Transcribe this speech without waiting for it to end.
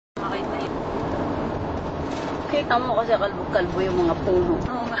Makita yun. Kita mo kasi kalbo-kalbo yung mga puno.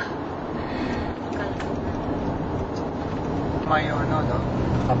 Oo nga. Kalbo. May ano, no?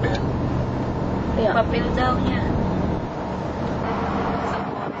 Papel. Yeah. Papel daw niya.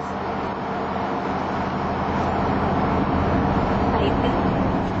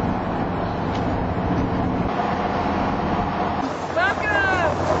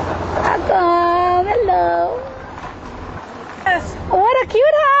 Welcome! Hello! Yes. What a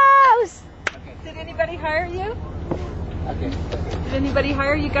cute house! Did anybody hire you? Okay. Did anybody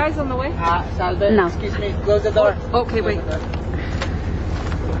hire you guys on the way? Salve, No. excuse me, close the door. Okay, wait.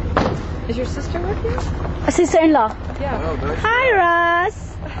 Is your sister with you? A sister-in-law. Yeah. Oh, nice. Hi,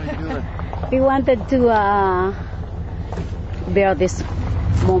 Russ! How you doing? We wanted to bear this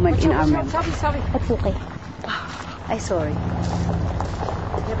moment in our memory. Sorry. That's okay. I'm sorry.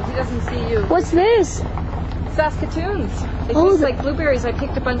 Yeah, but he doesn't see you. What's this? Saskatoons. It Oh, tastes like blueberries. I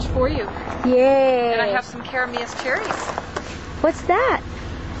picked a bunch for you. Yeah. And I have some Carameus cherries. What's that?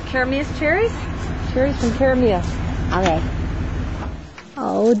 Carameus cherries? Cherries from Carameus. Okay.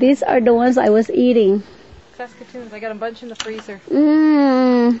 Oh, these are the ones I was eating. Saskatoons. I got a bunch in the freezer.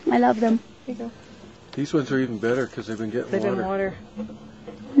 I love them. Here you go. These ones are even better because they've been getting They've been water.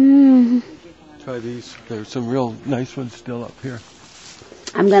 water. Try these. There's some real nice ones still up here.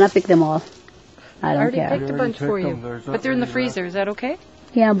 I'm gonna pick them all. I I don't already care. picked a bunch picked for you. them. There's not But they're in the really freezer. Is that okay?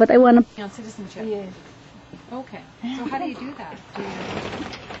 Yeah, but I wanna. On citizenship. Yeah. Okay. So how do you do that? Do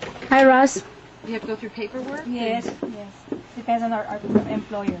Hi, Russ. you have to go through paperwork? Yes. Depends on our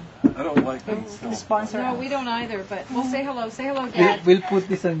employer. I don't like them. The sponsor. No, we don't either, but we'll say hello. Say hello, Dad. We'll put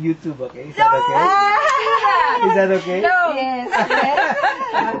this on YouTube, okay? Is that okay? Is that okay? No. Yes.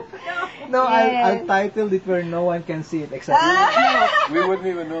 No, I'll title it where no one can see it except you. We wouldn't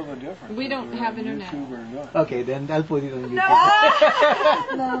even know the difference. We don't whether have on internet. YouTube or not. Okay, then I'll put it on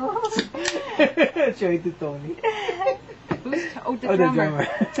YouTube. No. Show it to Tony. Who's Oh, the the drummer.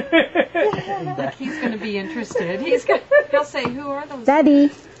 drummer. He's going to be interested. He'll say, "Who are those?"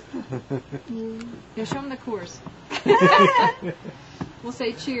 Daddy. Yeah, show him the course. We'll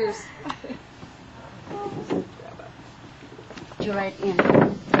say cheers. You write in.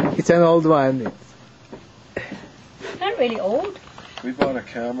 It's an old one. Not really old. We bought a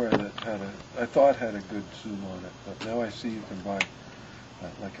camera that I thought had a good zoom on it, but now I see you can buy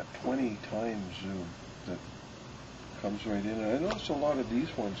like a 20 times zoom that comes right in. And I noticed a lot of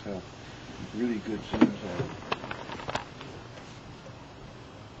these ones have really good zooms on them.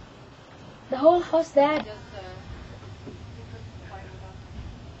 The whole house, Dad.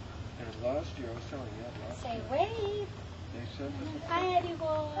 And last year, I was telling you, last Say year, wave. they sent us Hi, Eddie boy.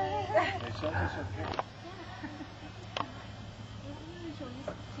 a picture.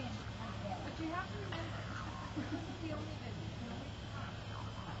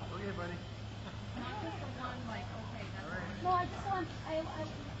 Okay, buddy. No, I just want.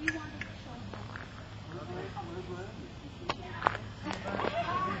 We wanted to show them.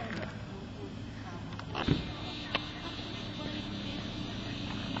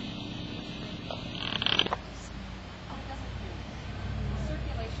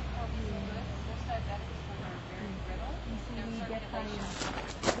 Circulation probably is good. Most diabetics are very brittle.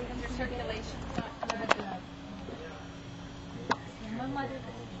 Their circulation